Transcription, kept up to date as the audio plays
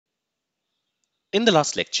In the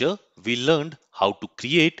last lecture, we learned how to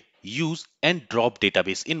create, use, and drop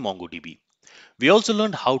database in MongoDB. We also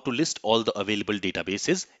learned how to list all the available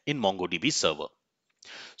databases in MongoDB server.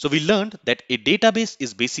 So we learned that a database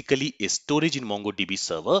is basically a storage in MongoDB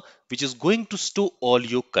server, which is going to store all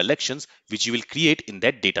your collections which you will create in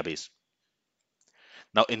that database.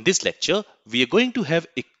 Now in this lecture, we are going to have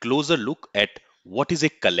a closer look at what is a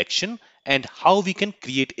collection and how we can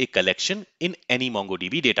create a collection in any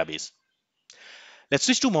MongoDB database. Let's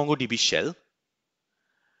switch to MongoDB shell.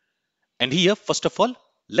 And here, first of all,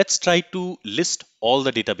 let's try to list all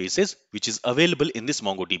the databases which is available in this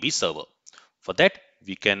MongoDB server. For that,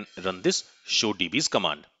 we can run this show DBs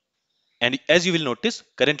command. And as you will notice,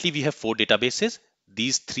 currently we have 4 databases.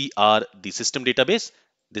 These 3 are the system database.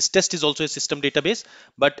 This test is also a system database,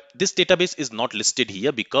 but this database is not listed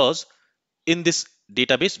here because in this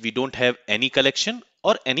database, we don't have any collection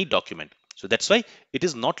or any document. So that's why it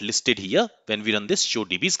is not listed here when we run this show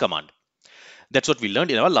DBs command. That's what we learned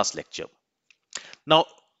in our last lecture. Now,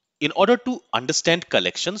 in order to understand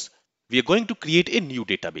collections, we are going to create a new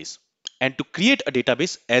database. And to create a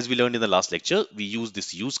database, as we learned in the last lecture, we use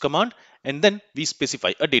this use command and then we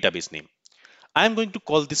specify a database name. I am going to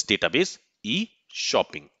call this database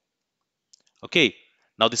e-shopping. Okay,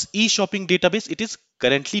 now this e-shopping database, it is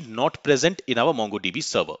currently not present in our MongoDB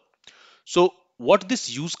server. So what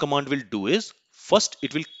this use command will do is, first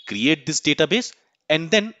it will create this database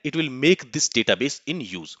and then it will make this database in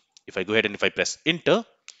use. If I go ahead and if I press enter,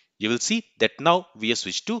 you will see that now we have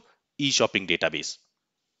switched to e-shopping database.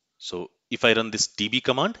 So if I run this db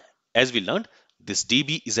command, as we learned, this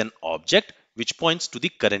db is an object which points to the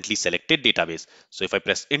currently selected database. So if I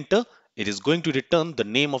press enter, it is going to return the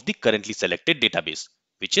name of the currently selected database,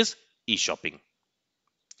 which is e-shopping.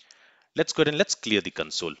 Let's go ahead and let's clear the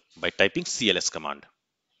console by typing cls command.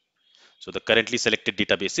 So the currently selected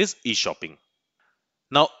database is e-shopping.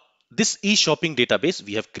 Now this e-shopping database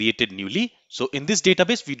we have created newly. So in this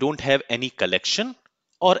database, we don't have any collection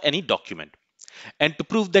or any document. And to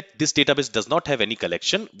prove that this database does not have any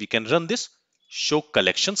collection, we can run this show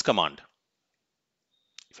collections command.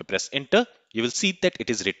 If I press enter, you will see that it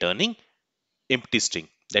is returning empty string.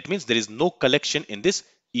 That means there is no collection in this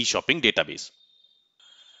e-shopping database.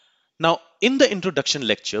 Now, in the introduction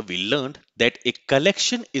lecture, we learned that a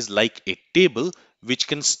collection is like a table which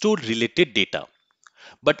can store related data.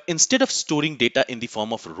 But instead of storing data in the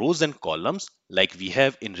form of rows and columns like we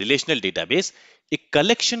have in relational database, a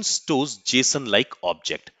collection stores JSON-like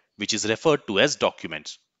object, which is referred to as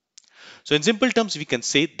documents. So in simple terms, we can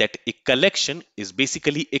say that a collection is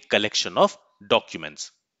basically a collection of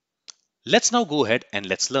documents. Let's now go ahead and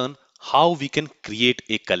let's learn how we can create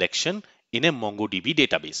a collection in a MongoDB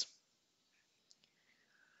database.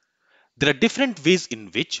 There are different ways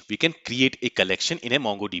in which we can create a collection in a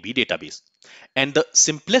MongoDB database. And the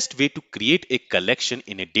simplest way to create a collection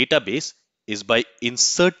in a database is by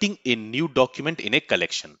inserting a new document in a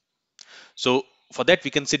collection. So for that,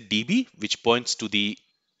 we can say DB, which points to the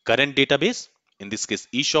current database, in this case,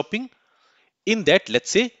 e-shopping. In that,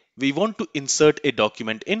 let's say we want to insert a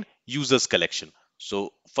document in users collection.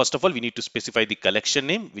 So first of all, we need to specify the collection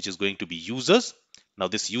name, which is going to be users. Now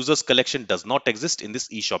this users collection does not exist in this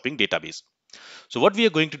e-shopping database. So what we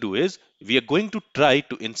are going to do is we are going to try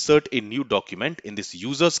to insert a new document in this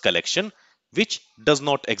users collection, which does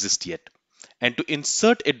not exist yet. And to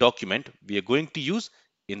insert a document, we are going to use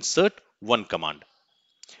insert one command.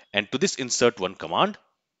 And to this insert one command,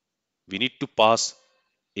 we need to pass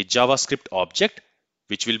a JavaScript object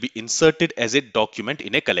which will be inserted as a document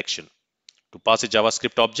in a collection. To pass a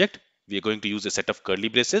JavaScript object, we are going to use a set of curly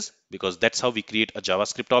braces because that's how we create a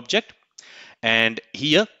JavaScript object. And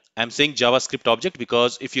here I'm saying JavaScript object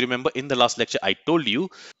because if you remember in the last lecture, I told you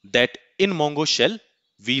that in Mongo shell,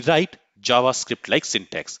 we write JavaScript like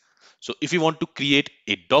syntax. So if you want to create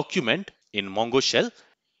a document in Mongo shell,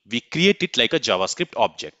 we create it like a JavaScript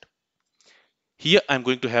object. Here I'm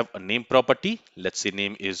going to have a name property. Let's say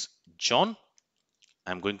name is John.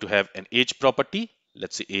 I'm going to have an age property.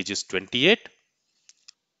 Let's say age is 28.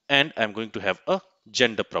 And I'm going to have a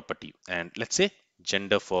gender property. And let's say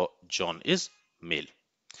gender for John is male.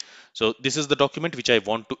 So this is the document which I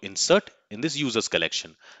want to insert in this users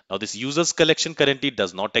collection. Now this users collection currently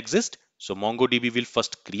does not exist. So MongoDB will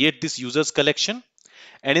first create this users collection.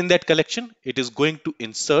 And in that collection, it is going to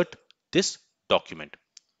insert this document.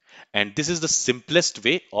 And this is the simplest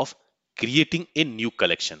way of creating a new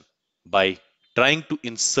collection by trying to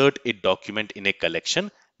insert a document in a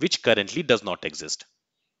collection which currently does not exist.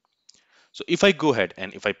 So if I go ahead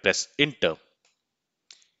and if I press enter,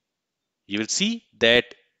 you will see that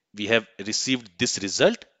we have received this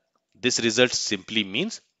result This result simply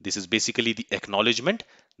means this is basically the acknowledgement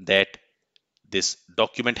that this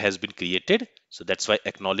document has been created. So that's why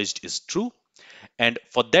acknowledged is true. And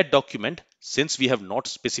for that document, since we have not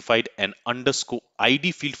specified an underscore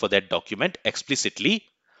ID field for that document explicitly,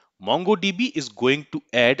 MongoDB is going to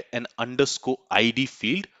add an underscore ID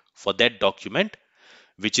field for that document,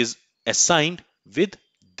 which is assigned with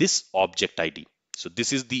this object ID. So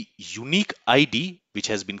this is the unique ID which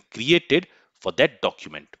has been created for that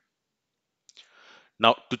document.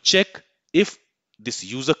 Now to check if this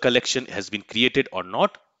user collection has been created or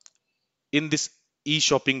not, in this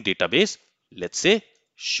e-shopping database, let's say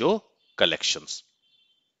show collections.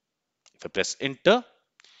 If I press enter,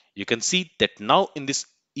 you can see that now in this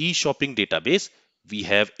e-shopping database, we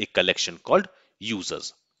have a collection called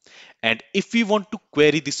users. And if we want to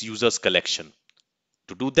query this users collection,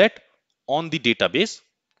 to do that on the database,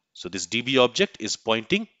 so this DB object is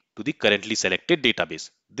pointing to the currently selected database,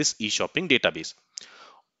 this e-shopping database.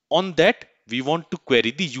 On that, we want to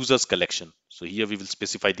query the users collection. So here we will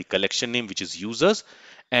specify the collection name, which is users.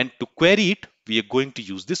 And to query it, we are going to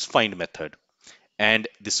use this find method. And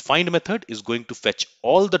this find method is going to fetch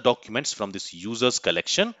all the documents from this users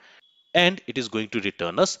collection, and it is going to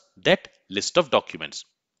return us that list of documents.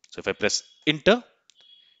 So if I press enter,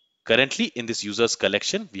 currently in this users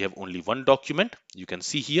collection, we have only one document. You can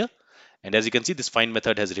see here. And as you can see, this find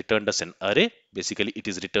method has returned us an array. Basically, it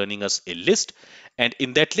is returning us a list. And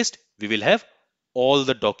in that list, we will have all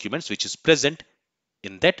the documents which is present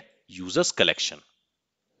in that users collection.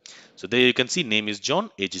 So there you can see name is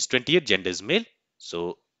John, age is 28, gender is male.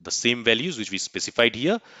 So the same values which we specified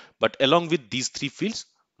here, but along with these three fields,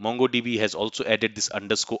 MongoDB has also added this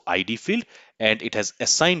underscore ID field, and it has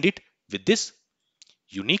assigned it with this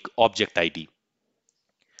unique object ID.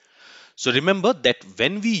 So remember that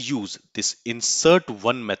when we use this insert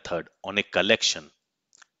one method on a collection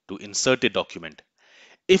to insert a document,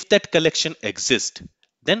 if that collection exists,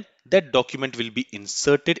 then that document will be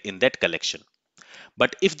inserted in that collection.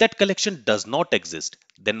 But if that collection does not exist,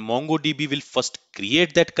 then MongoDB will first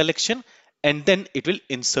create that collection and then it will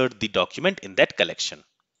insert the document in that collection.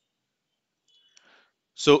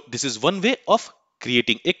 So this is one way of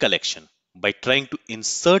creating a collection by trying to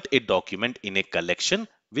insert a document in a collection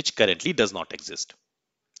which currently does not exist.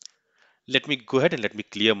 Let me go ahead and let me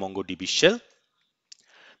clear MongoDB shell.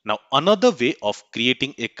 Now another way of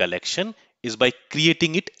creating a collection is by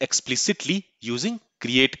creating it explicitly using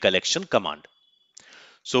create collection command.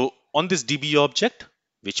 So on this DB object,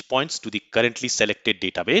 which points to the currently selected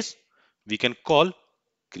database, we can call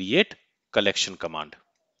create collection command,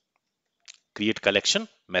 create collection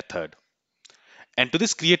method. And to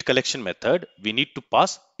this create collection method, we need to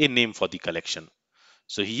pass a name for the collection.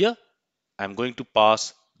 So here I'm going to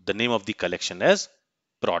pass the name of the collection as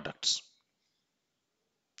products.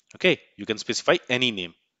 Okay, you can specify any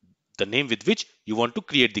name, the name with which you want to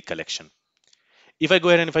create the collection. If I go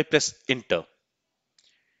ahead and if I press enter,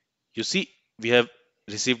 you see we have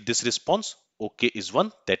received this response. OK is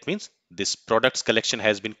 1. That means this products collection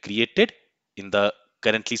has been created in the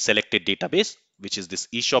currently selected database, which is this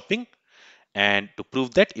e-shopping. And to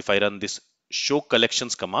prove that, if I run this show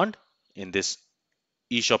collections command in this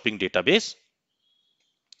e-shopping database,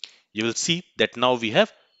 you will see that now we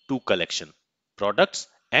have two collections, products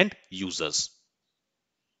and users.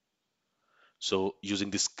 So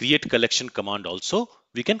using this create collection command also,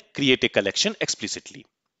 we can create a collection explicitly.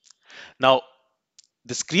 Now,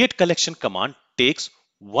 this create collection command takes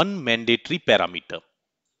one mandatory parameter.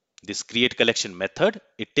 This create collection method,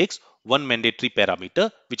 it takes one mandatory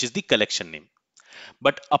parameter, which is the collection name.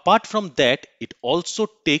 But apart from that, it also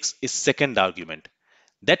takes a second argument.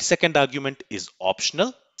 That second argument is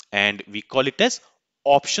optional and we call it as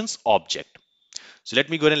options object. So let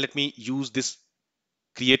me go ahead and let me use this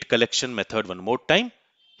create collection method one more time.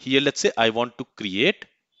 Here, let's say I want to create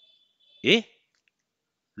a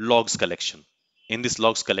logs collection. In this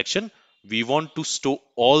logs collection, we want to store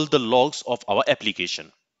all the logs of our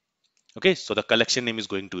application. Okay, so the collection name is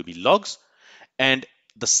going to be logs, and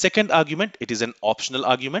the second argument, it is an optional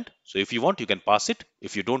argument. So if you want, you can pass it.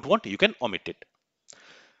 If you don't want, you can omit it.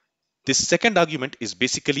 This second argument is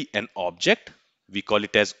basically an object. We call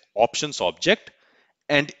it as options object,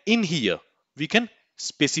 and in here we can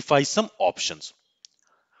specify some options.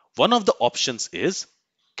 One of the options is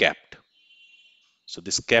capped. So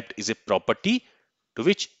this capped is a property to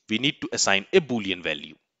which we need to assign a Boolean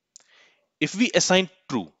value. If we assign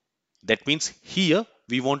true, that means here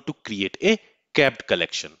we want to create a capped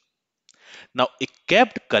collection. Now a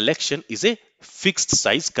capped collection is a fixed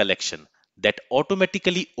size collection that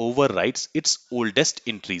automatically overrides its oldest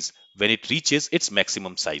entries when it reaches its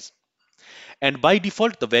maximum size. And by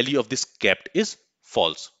default, the value of this capped is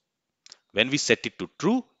false. When we set it to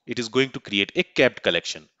true, it is going to create a capped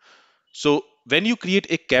collection. So when you create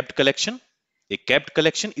a capped collection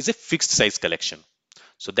is a fixed size collection.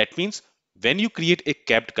 So that means when you create a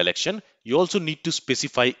capped collection, you also need to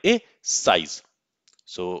specify a size.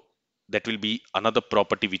 So that will be another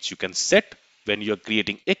property which you can set when you are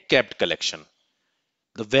creating a capped collection.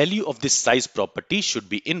 The value of this size property should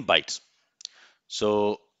be in bytes.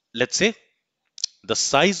 So let's say the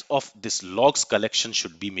size of this logs collection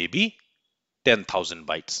should be maybe 10,000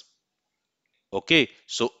 bytes. Okay,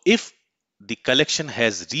 so if the collection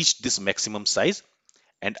has reached this maximum size,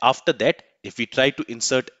 and after that, if we try to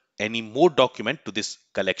insert any more document to this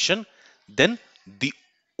collection, then the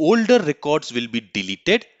older records will be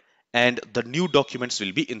deleted and the new documents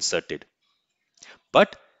will be inserted.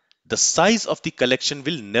 But the size of the collection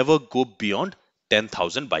will never go beyond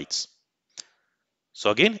 10,000 bytes. So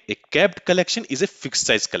again, a capped collection is a fixed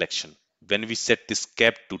size collection. When we set this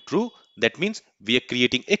capped to true, that means we are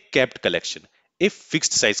creating a capped collection, a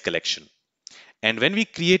fixed size collection. And when we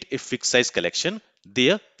create a fixed size collection,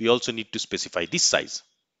 there we also need to specify the size.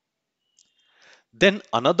 Then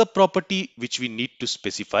another property which we need to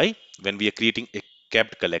specify when we are creating a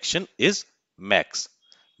capped collection is max.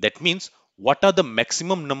 That means what are the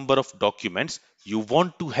maximum number of documents you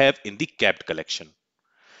want to have in the capped collection.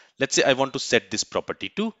 Let's say I want to set this property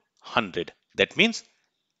to 100. That means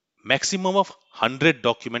maximum of 100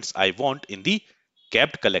 documents I want in the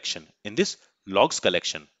capped collection, in this logs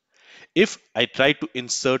collection. If I try to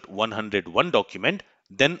insert 101 document,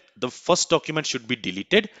 then the first document should be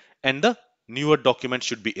deleted and the newer document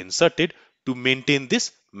should be inserted to maintain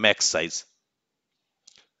this max size.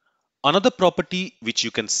 Another property which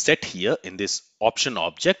you can set here in this option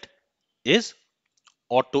object is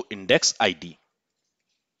auto index ID.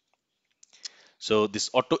 So this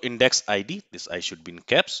auto index ID, this I should be in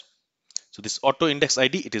caps. So this auto index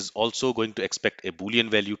ID, it is also going to expect a Boolean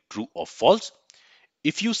value true or false.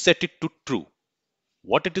 If you set it to true,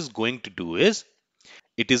 what it is going to do is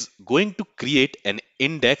it is going to create an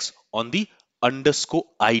index on the underscore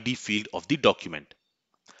ID field of the document.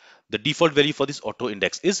 The default value for this auto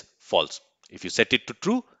index is false. If you set it to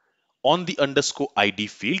true, on the underscore ID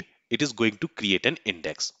field, it is going to create an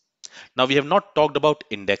index. Now we have not talked about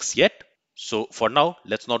index yet. So for now,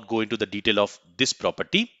 let's not go into the detail of this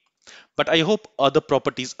property, but I hope other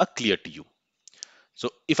properties are clear to you. So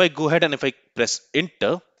if I go ahead and if I press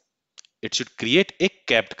enter, it should create a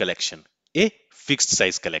capped collection, a fixed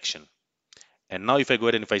size collection. And now if I go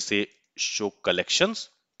ahead and if I say show collections,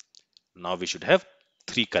 now we should have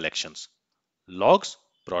three collections: logs,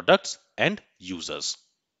 products, and users.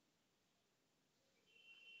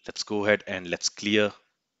 Let's go ahead and let's clear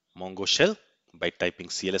Mongo shell by typing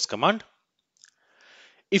cls command.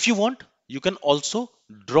 If you want, you can also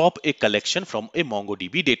drop a collection from a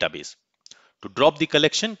MongoDB database. To drop the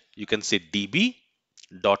collection, you can say db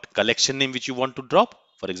dot collection name which you want to drop.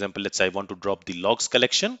 For example, let's say I want to drop the logs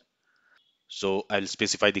collection. So I'll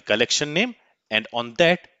specify the collection name, and on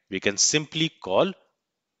that we can simply call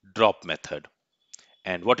drop method.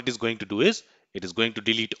 And what it is going to do is it is going to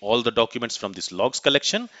delete all the documents from this logs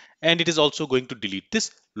collection, and it is also going to delete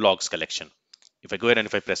this logs collection. If I go ahead and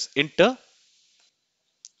if I press enter,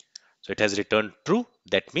 so it has returned true.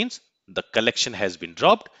 That means the collection has been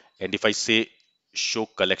dropped. And if I say show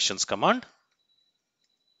collections command,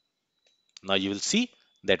 now you will see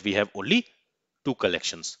that we have only two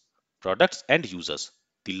collections, products and users.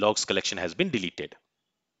 The logs collection has been deleted.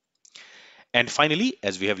 And finally,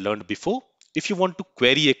 as we have learned before, if you want to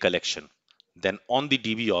query a collection, then on the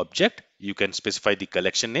DB object, you can specify the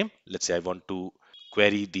collection name. Let's say I want to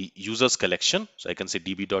query the users collection. So I can say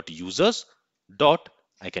db.users dot,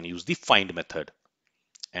 I can use the find method.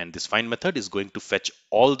 And this find method is going to fetch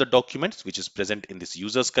all the documents which is present in this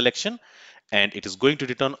users collection, and it is going to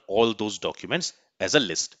return all those documents as a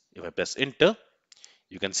list. If I press enter,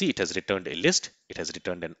 you can see it has returned a list, it has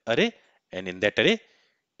returned an array, and in that array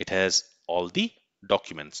it has all the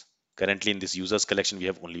documents. Currently in this users collection we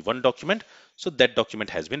have only one document, so that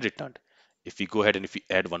document has been returned. If we go ahead and if we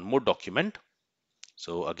add one more document,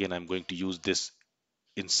 so again I'm going to use this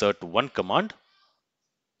insert one command.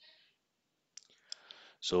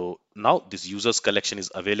 So now this users collection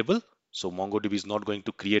is available. So MongoDB is not going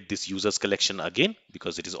to create this users collection again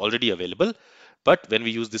because it is already available. But when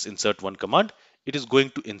we use this insert one command, it is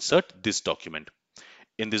going to insert this document.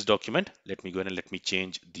 In this document, let me go ahead and let me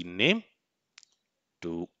change the name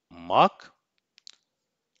to Mark.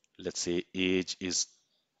 Let's say age is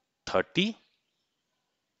 30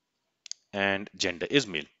 and gender is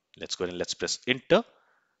male. Let's go ahead and let's press enter.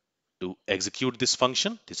 to execute this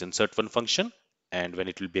function, this insert one function, and when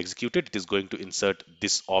it will be executed, it is going to insert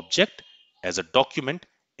this object as a document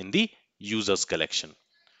in the users collection.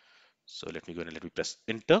 So let me go and let me press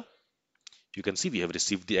enter. You can see we have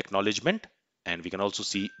received the acknowledgement, and we can also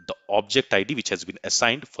see the object ID which has been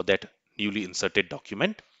assigned for that newly inserted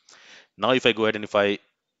document. Now if I go ahead and if I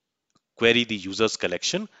query the users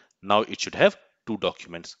collection, now it should have two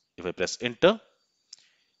documents. If I press enter,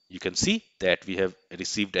 you can see that we have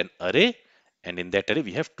received an array, and in that array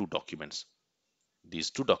we have two documents, these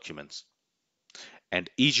two documents, and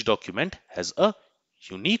each document has a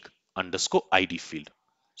unique underscore ID field.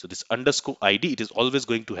 So this underscore ID, it is always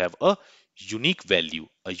going to have a unique value,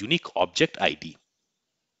 a unique object ID.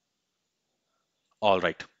 All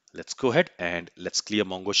right, let's go ahead and let's clear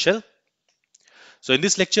Mongo shell. So in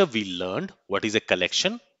this lecture, we learned what is a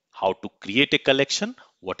collection, how to create a collection,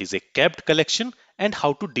 what is a kept collection, and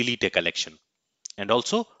how to delete a collection, and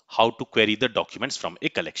also how to query the documents from a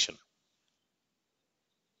collection.